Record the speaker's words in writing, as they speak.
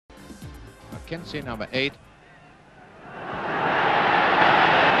Kinsey, number 8.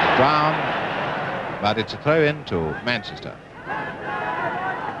 Brown, but it's a throw in to Manchester.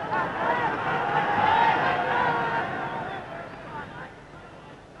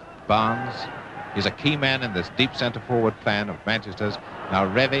 Barnes is a key man in this deep centre-forward plan of Manchester's. Now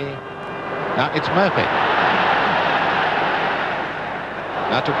Revy. Now it's Murphy.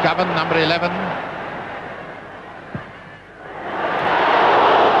 Now to Govan, number 11.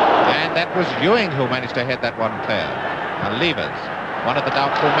 And that was Ewing who managed to hit that one clear. Now Levers, one of the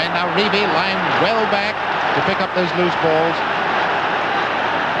doubtful men. Now Revy lying well back to pick up those loose balls.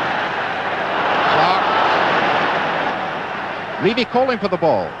 Clark. Revy calling for the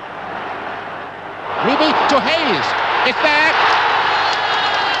ball. Revy to Hayes. It's there.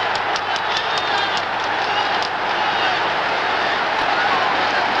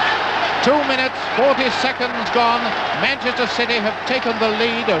 Two minutes, 40 seconds gone. Manchester City have taken the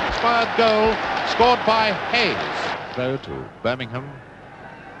lead. An inspired goal scored by Hayes. Throw to Birmingham.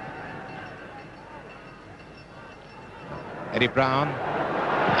 Eddie Brown.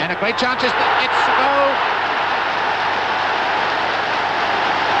 And a great chance. It's a goal.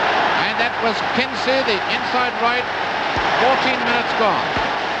 And that was Kinsey, the inside right. 14 minutes gone.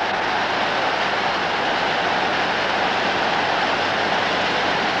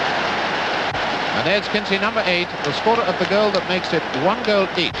 And there's Kinsey, number 8, the scorer of the goal that makes it 1 goal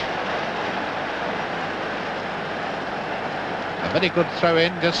each. A very good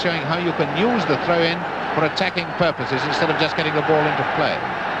throw-in, just showing how you can use the throw-in for attacking purposes instead of just getting the ball into play.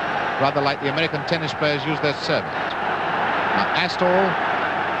 Rather like the American tennis players use their serve. Now Astall,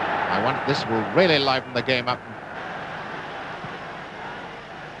 this will really liven the game up.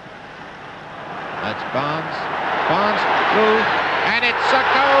 That's Barnes. Barnes through, and it's a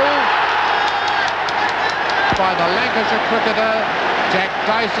goal by the Lancashire cricketer Jack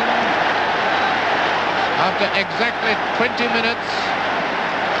Dyson after exactly 20 minutes.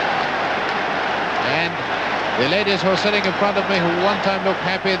 And the ladies who are sitting in front of me, who one time looked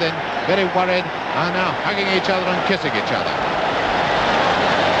happy, then very worried, are now hugging each other and kissing each other.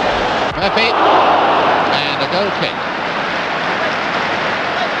 Murphy, and a goal kick.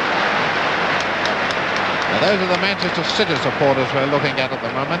 Now those are the Manchester City supporters we're looking at the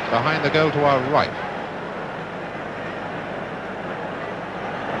moment, behind the goal to our right.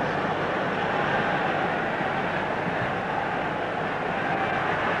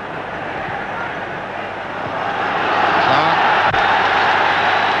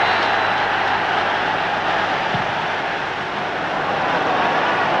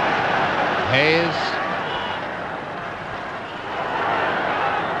 Hayes.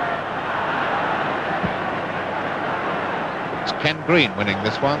 It's Ken Green winning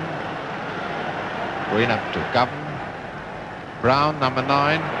this one. Green up to Govan. Brown, number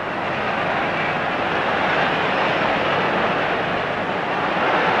 9.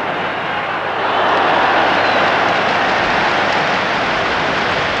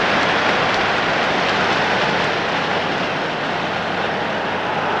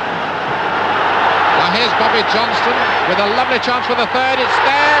 Here's Bobby Johnston with a lovely chance for the third. It's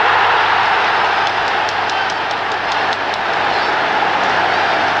there.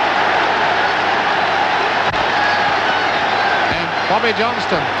 And Bobby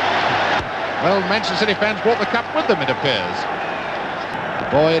Johnston. Well, Manchester City fans brought the cup with them, it appears.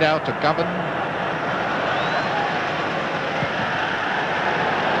 Boyd out to Govan.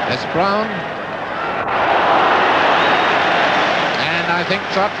 There's Brown. And I think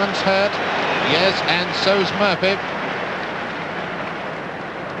Trotman's hurt. Yes, and so's Murphy.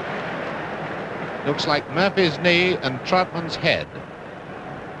 Looks like Murphy's knee and Trotman's head.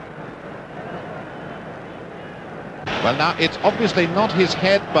 Well, now, it's obviously not his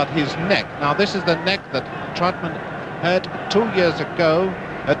head, but his neck. Now, this is the neck that Trotman hurt 2 weeks ago,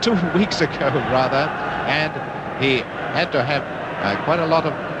 rather, and he had to have quite a lot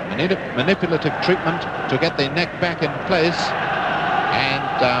of manipulative treatment to get the neck back in place,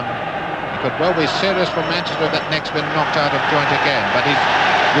 and could well be serious for Manchester if that neck's been knocked out of joint again. But you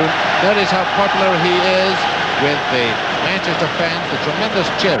notice how popular he is with the Manchester fans, the tremendous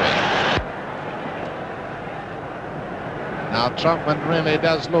cheering. Now Trotman really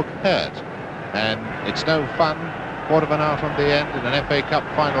does look hurt, and it's no fun, quarter of an hour from the end in an FA Cup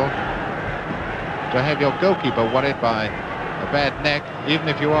final, to have your goalkeeper worried by a bad neck, even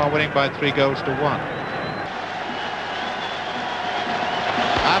if you are winning by 3 goals to 1.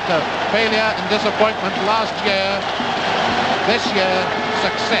 After failure and disappointment last year, this year,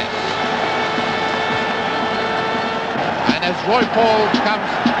 success. And as Roy Paul comes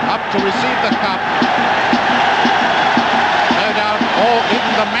up to receive the cup, no doubt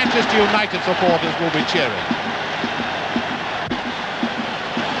even the Manchester United supporters will be cheering.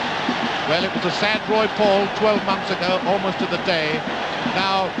 Well, it was a sad Roy Paul 12 months ago, almost to the day.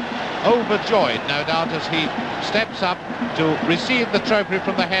 Now overjoyed, no doubt, as he steps up to receive the trophy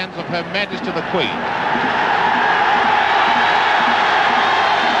from the hands of Her Majesty the Queen.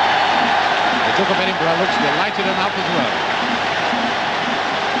 The Duke of Edinburgh looks delighted enough as well.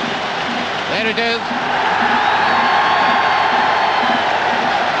 There it is.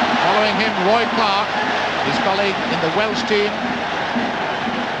 Following him, Roy Clark, his colleague in the Welsh team.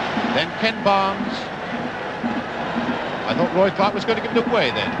 Then Ken Barnes. I thought Roy Clark was going to give it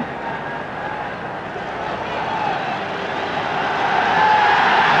away then.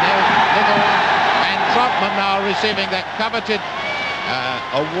 And there's Little and Trotman now receiving that coveted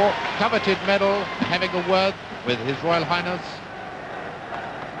coveted medal, having a word with His Royal Highness.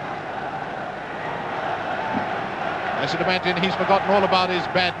 I should imagine he's forgotten all about his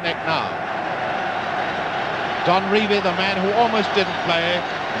bad neck now. Don Revie, the man who almost didn't play,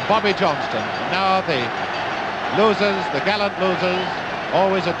 Bobby Johnston. Now the losers, the gallant losers,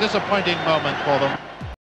 always a disappointing moment for them.